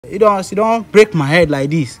she don't break my head like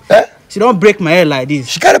this. Eh? She don't break my head like this.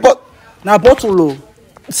 She carry bottle. Now bottle.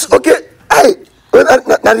 Okay,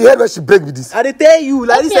 now the head where she break with this. I dey tell you,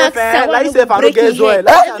 like this if I don't get joy.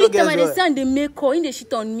 Every time I dey stand, they make call, in the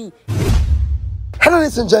shit on me. Hello,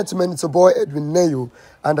 ladies and gentlemen, it's your boy Edwin Neyo,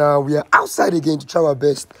 and we are outside again to try our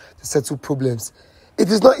best to settle problems. It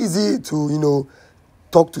is not easy to,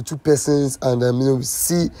 talk to two persons and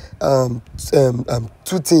see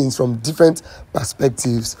two things from different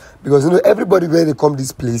perspectives, because everybody where they come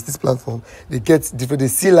this platform, they get different, they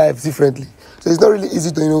see life differently. So it's not really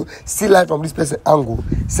easy to see life from this person's angle,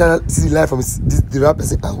 see life from the other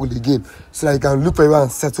person's angle again, so that you can look for everyone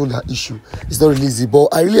and settle that issue. It's not really easy, but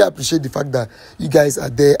I really appreciate the fact that you guys are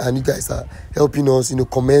there and you guys are helping us,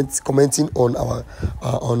 commenting on our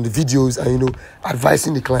on the videos and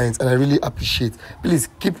advising the clients, and I really appreciate. Please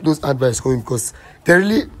keep those advice going, because they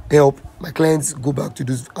really help my clients go back to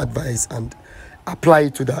those advice and apply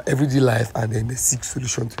it to their everyday life, and then they seek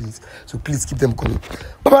solution to it. So please keep them coming.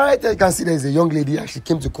 But right there you can see there's a young lady and she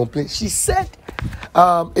came to complain. She said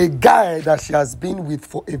a guy that she has been with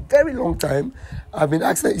for a very long time. I've been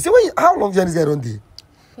asking her, you say, how long did this guy don't date?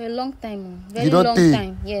 For a long time, very long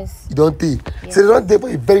time, yes. You don't date? Yes. So they don't date for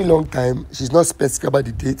a very long time. She's not specific about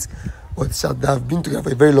the date, but they have been together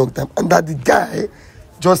for a very long time. And that the guy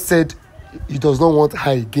just said he does not want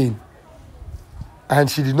her again. And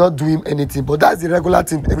she did not do him anything. But that's the regular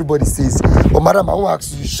thing everybody says. But madam, I want to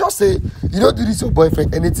ask you, sure say, you don't do this to your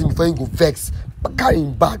boyfriend anything before you go vex, but carry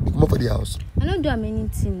him back, come up for the house. I don't do him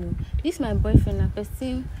anything. No. This my boyfriend, a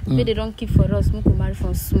person where they don't keep for us, we could marry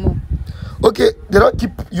from small. Okay, they don't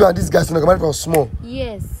keep you and this guy so they can marry from small?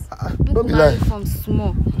 Yes. Don't be lying. From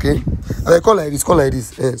small. Okay. And I call like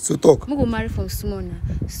this. So talk. We go marry from small now.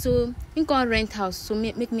 So he can rent house. So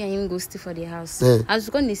make me and him go stay for the house. I was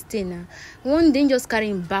gonna stay now. One day just carry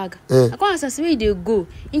him bag. I can't ask where they go.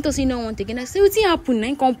 He told me no one again. I say what happen?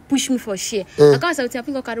 He can't push me for share. I can't say what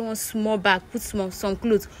happen. He carry one small bag, put some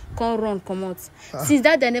clothes, come run, come out. Since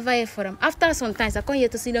that I never hear for him. After sometimes I can't hear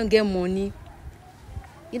to see he don't get money.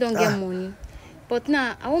 He don't get money. But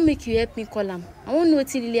now, I won't make you help me call him. I won't know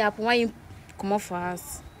what really happened. Why you come off for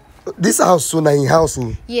us? This house, so na in house?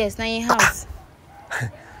 Yes, na in house.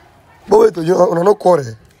 But wait, you not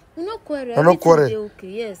quarrel? We not quarrel. You not quarrel? Okay,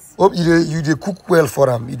 yes. Hope you cook well for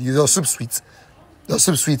him. Your soup sweet. Your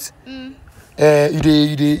soup sweet.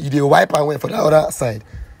 You wipe and wait for the other side.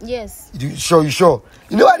 Yes. You sure?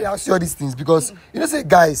 You know why they ask you all these things? Because say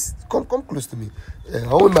guys, come close to me. I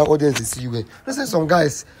want my audience to see you. Say some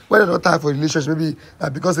guys, when they don't time for relationship, maybe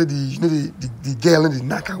because of the girl and the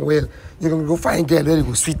knack and well, you're gonna go find girl, then you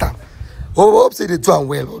go sweet them. Hope say they do and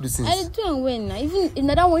well all these things. I do and well now. Even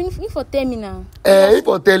another one, if for tell me now. If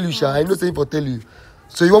I tell you, I know say if I tell you.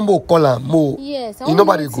 So you want more call her more? Yes.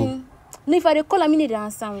 Nobody go. No, if I call him, I need to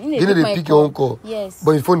answer. You need to pick your own call. Yes.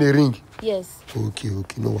 But your phone they ring. Yes. Okay,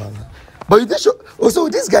 no one. But you just also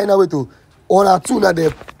this guy now to or two now they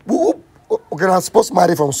okay, I'm supposed to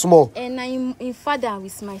marry from small. And I'm father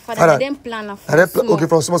with my father. I didn't plan from small. Okay,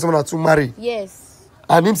 from small, someone to marry. Yes.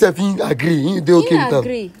 And himself, he agree. He okay with them. He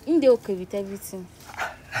agree. He okay with everything.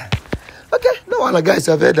 Okay, no one guys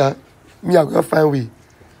have heard that. Me, I'm gonna find way.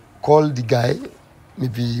 Call the guy.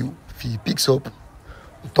 Maybe if he picks up,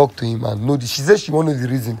 talk to him and know this. She said she won't know the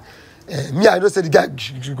reason. Me, I don't say the guy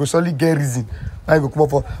she go solely get reason. I go come up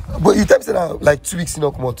for. But you tell me that like 2 weeks,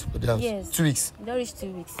 come out for the house. Yes. 2 weeks. That is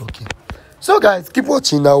 2 weeks. Okay. So guys, keep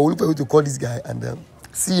watching now. We'll look for you to call this guy and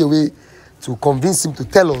see a way to convince him to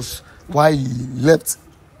tell us why he left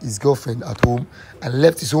his girlfriend at home and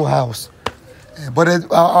left his own house.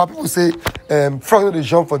 But our people say, front they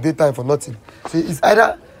jump for daytime for nothing. So it's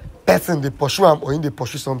either person they pursue him or in they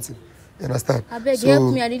pursue something. You understand? I beg,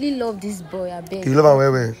 help me. I really love this boy. I beg. You love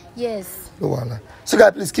him well? Yes. No wala. So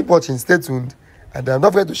guys, please keep watching. Stay tuned. And don't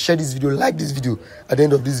forget to share this video, like this video at the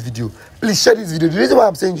end of this video. Please share this video. The reason why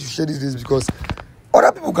I'm saying you should share this video is because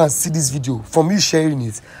other people can see this video from you sharing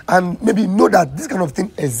it and maybe know that this kind of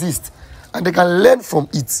thing exists and they can learn from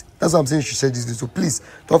it. That's why I'm saying you should share this video. So please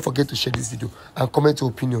don't forget to share this video and comment your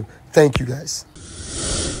opinion. Thank you guys.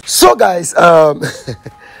 So guys, it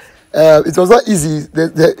was not easy.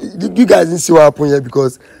 You guys didn't see what happened here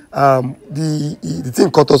because the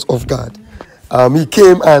thing caught us off guard. He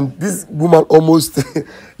came and this woman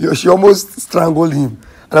she almost strangled him.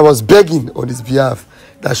 And I was begging on his behalf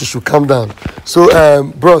that she should calm down. So,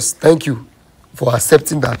 bros, thank you for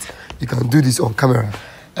accepting that you can do this on camera.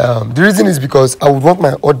 The reason is because I would want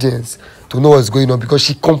my audience to know what's going on because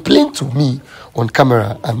she complained to me on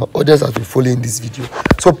camera and my audience has been following this video.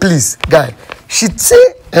 So please, guy, she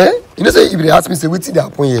say, you know, say if they ask me, say, what's the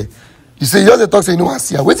happen here? You say, you just talk, say, you know what,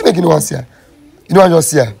 see her. What's make you know what, see her? You know what,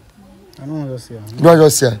 just see her? I don't just see her. You don't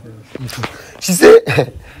just see her. Yeah. She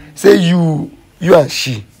say you and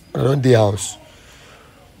she around the house.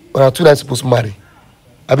 When are two guys supposed to marry?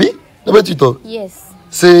 Abi? No bet you talk. Yes.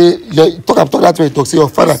 Say talk that way. Talk. Say your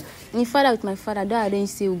father. My father with my father. Don't arrange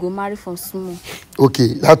say we go marry from small.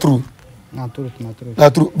 Okay, that's true. Not true.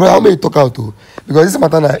 That's true. But how many talk out to? Because this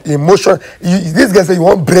matter na emotion. This girl say you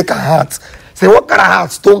want break her heart. Say what kind of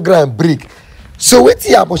heart stone ground break? So wait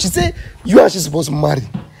here, but she say you and she supposed to marry.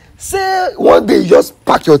 Say one day you just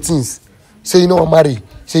pack your things. Say you know what marry.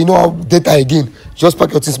 Say you know how date her again. Just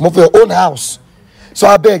pack your things, move for your own house. So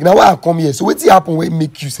I beg now why I come here. So wait here happen when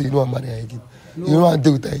make you say you know what marry her again. No. You know what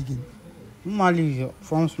deal with her again. Normally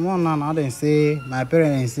from small now they say my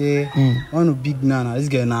parents say one big now this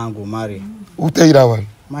girl now go marry. Who tell you that one?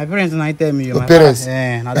 My parents now tell me. Your parents?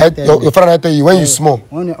 Your father tell you when you small.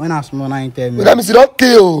 When I small now tell me. But that means you don't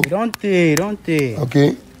tell. Don't tell.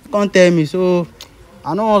 Okay. Can't tell me so.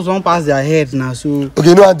 I know what's pass their head now so. Okay,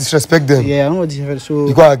 you know how to disrespect them. Yeah, I know disrespect so.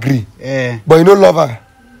 You can't agree. Yeah. But you don't love her.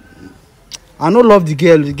 I don't love the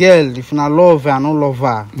girl. The girl, if I love her, I don't love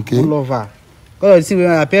her. Okay. I don't love her. Because you see,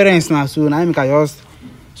 my parents now, so now I just.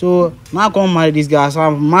 So now I come marry this guy. So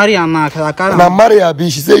I'm marry her now. Cause I can't. Now marry her, be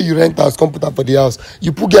she say you rent house, come put her for the house.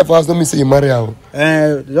 You put girl for house, don't mean say you marry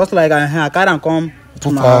her. Just like I can't come to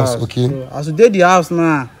my house. Okay. So, as you did the house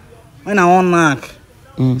now, when I want knock,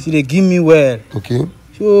 see they give me well. Okay.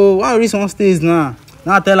 So one reason stays now.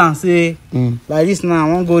 Now I tell her say like this now.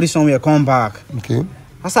 I want go this somewhere, come back. Okay.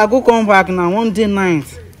 As I go come back now, one day night,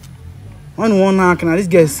 one knock now, this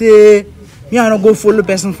girl say, me I don't go follow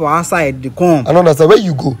person for outside, they come. I don't understand, where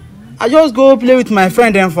you go? I just go play with my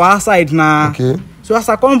friend then for outside now. Okay. So as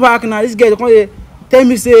I come back now, this girl come tell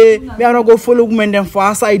me say, me I don't go follow women then for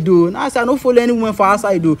outside though. Now I say I don't follow any woman for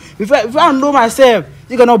outside though. If I know myself,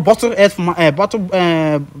 you gonna bottle head for my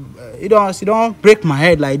she don't break my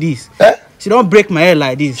head like this. Eh? She don't break my head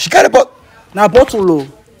like this. She carry bottle. Now bottle low.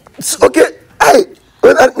 Okay,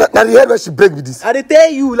 now the head where she break with this. I tell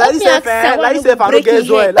you, like this if I don't get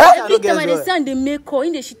joy. Every time I dey say they make call,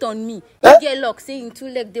 in the shit on me. They get lock, say in two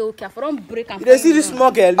leg they okay. For don't break and. You see this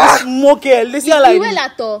small girl, listen like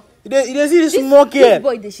this. You see this small girl. This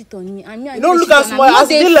boy they shit on me. And me. You don't look at small. As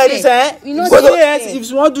you do like this, You know if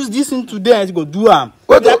you want to do this thing today, you go do am.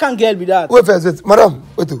 I can't get with that. Wait first, madam.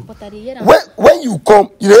 Wait. When you come,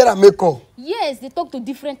 you hear her make call. Yes, they talk to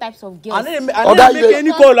different types of girls. I didn't make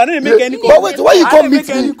any call. But wait, why you come meet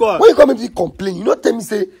me? When you come meet me complain, you don't tell me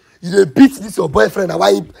say you dey beat this your boyfriend. Why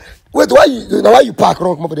you park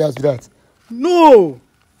wrong come for the house with that? No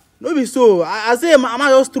be so. I say I'm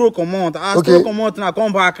just throw come out. Throw come out and I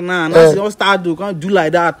come back now. And I just start to can't do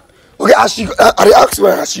like that. Okay, I ask you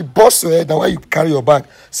as she bust your head, now why you carry your bag?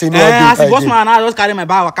 Say no. As she bust my hand, I just carry my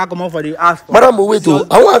bag. I can't come out for the ask. Madam, wait I want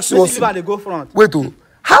to ask you one. They go front. Wait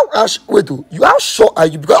how sure are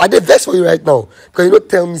you? Because I did vex for you right now. Because you don't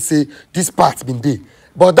tell me say this part's been there.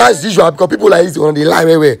 But that's usual because people like this on the line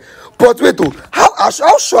where. But wait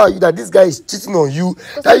how sure are you that this guy is cheating on you?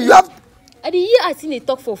 That you have. At the year I seen they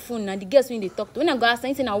talk for phone and the girls when they talk to when I go ask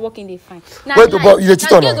anything I walk in they fine. Wait but you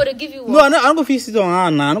cheat on her? No, I don't go fit sit on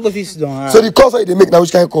her now. I don't go fit sit on her. So the calls that they make now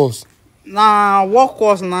which kind of calls? Nah, what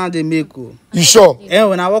calls now they make? You sure? Yeah,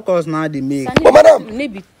 when I work calls now they make. But madam,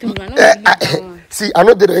 maybe two. See, I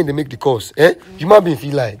know they don't they make the calls. Human being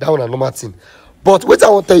feel like that one a normal thing. But what I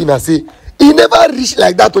want to tell you now, say he never reach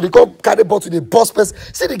like that to the come carry bottle to the boss person.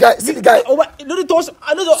 See the guy. Oh, but no, I toss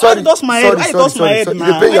my head. I toss my head.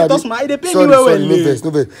 I toss my head. They pay me well.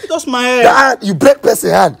 No, toss my head. You break person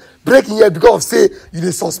hand. Breaking here because of say you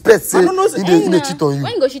dey suspect say in the cheat on you.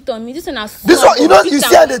 When you go cheat on me, this one you know you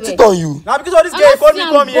see how they cheat on you. Now because all this girl call me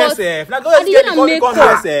come here sef. Now because this girl call me come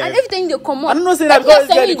here sef. And everything they come out. I don't know say that because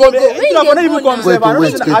this girl come here. You don't even come sef. I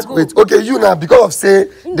don't know. Wait. Okay, you now because of say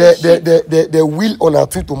the will on her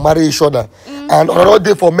two to marry each other. And another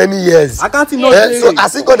day for many years. I can't know. So I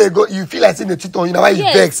think when they go, you feel like seeing the cheat on you. Now why you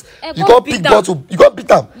vex? You got pick bottle. You got beat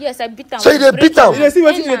them. Yes, I beat them. So you dey beat them. You see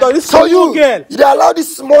what you talk. This so small girl. You dey allow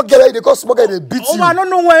this small girl. They call small girl. They beat you. Oh, I don't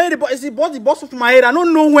know when the boss of my head. I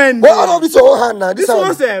don't know when. Well, I don't beat your own hand now. This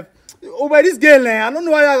one self. Oh, by this girl, I don't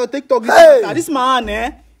know why I go take talk. This man,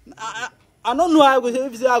 I don't know how I go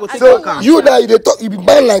take talk. So you now you talk. You be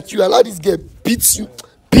man like you. Allow this girl beat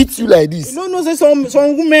you like this. You know, say some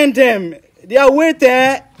women them. They are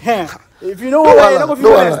waiting. If you know what I don't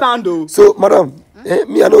understand though. So, madam,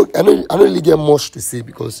 me I don't really get much to say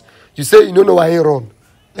because you say you don't know why you run.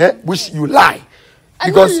 Which you lie.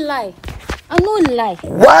 Because I don't lie.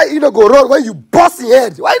 Why you don't go run when you bust your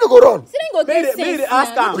head? Why you don't go run? See go get sense.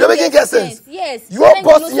 Ask him. You're making get sense. Yes. You are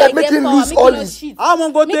bossing here, making lose all this. I'm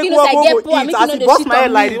gonna go take work, go eat. As you bust my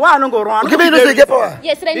head like this, why I don't go run? Okay, me you know say get power.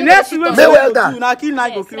 Yes, the next week, Mayweather. now kill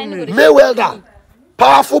me. Mayweather.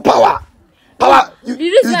 Powerful power. Power.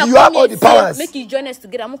 You have all the powers. Make you join us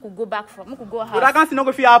together. We could go back for. We could go But I house. can't see no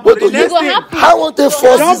go fit happen. The next thing, How won't they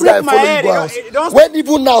force Don't this guy break my follow head. you house? Don't- When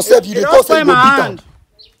even now, self, you dey don't talk say spoil you go my beat hand. am.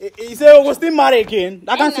 He say we go still marry again.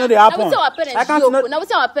 That can't see no dey happen. Now our parents I can't do. see no. Now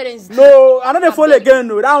our parents do. No, I don't dey fall again.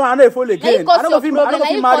 No, that one I don't dey fall Now again. you cause I don't your go fit problem. Now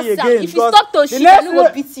you marry cause am. again. If you stop to shit, I no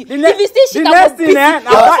go beat you. If you still shit, I go beat you. Even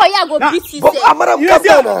for you, I go beat you. But madam, calm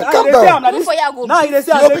down now. Calm down. Even for you, I go Now beat he dey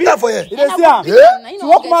say You go beat am for here. He dey say am. you. To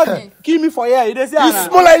walk man kill me for here. He dey say You am.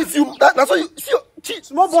 small like you. That's why you see.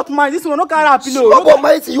 Small but mine. This one no carry a pillow. Small but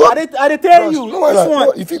mighty. You I dey tell you. No This one.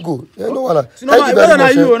 one. If you go, no one. No, better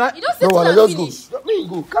than you. You don't say No, to just finish. go. Let me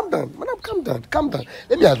go. Calm down. Madam, calm down.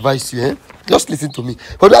 Let me advise you, Just listen to me.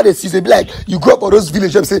 But that they see, they be like, you grow up on those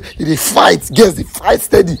villages, say, they fight, girls, they fight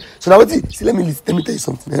steady. So now, see, let me tell you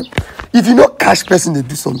something, If you know cash person, they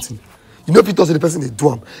do something. You know people say the person, they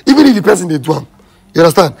do them. Even if the person, they do them. You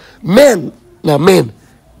understand? Men.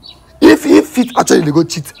 If it actually, they go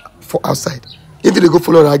cheat for outside. If they go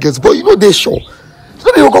follow our girls. But you know, they sure.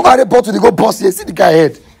 So they go carry bottle, they go bust here, see the guy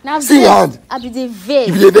head. Now See your hand. I be the verse.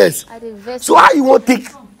 You be the best. I the verse. So how you want take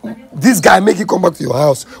this guy make you come back to your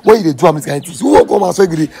house when you dey do am this kind of things? Who won't come and say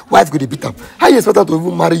wife go dey beat am? How you expect her to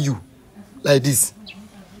even marry you like this?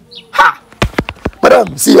 Ha!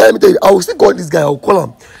 Madam, see, let me tell you, I will still call this guy, I will call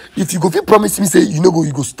him. If you go fit promise me say you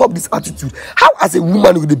go stop this attitude. How as a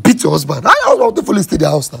woman you go dey beat your husband? How you want to follow stay the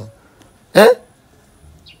house now?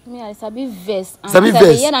 Me, I sabi verse. And Sabi as I verse?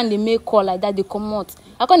 dey hear and they make call like that, they come out.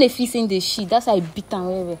 I can't dey feel saying the shit. That's why I beat them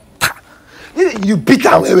wherever. You beat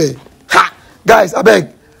am well. Ha! Guys,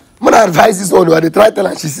 abeg, when I advise this one, I dey try tell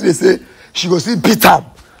her, she still dey say she go still beat am.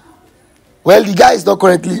 Well, the guy is not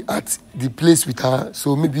currently at the place with her,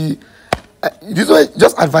 so maybe this way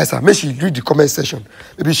just advise her. Make she read the comment section.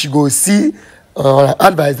 Maybe she go see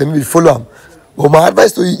advice, then maybe follow am. But my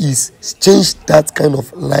advice to you is change that kind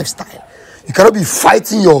of lifestyle. You cannot be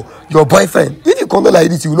fighting your boyfriend. If you come like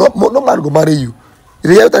this, you no man go marry you. You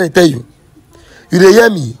dey hear what I tell you? You dey hear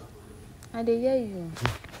me? I dey hear you.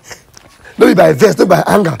 No be by vex, no by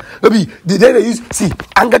anger. No be the day they use. See,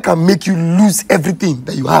 anger can make you lose everything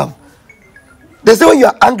that you have. They say when you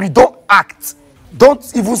are angry, don't act. Don't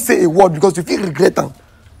even say a word because you feel regret them.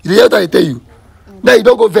 You hear what I tell you? Now you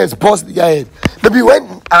don't go vex, bust the guy head. Maybe when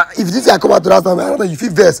if this guy come out to that time, I don't know, you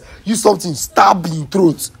feel vex, use something, stab in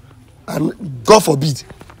throat, and God forbid.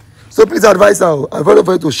 So please advise her. I'm very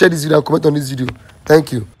for you to share this video and comment on this video.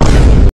 Thank you.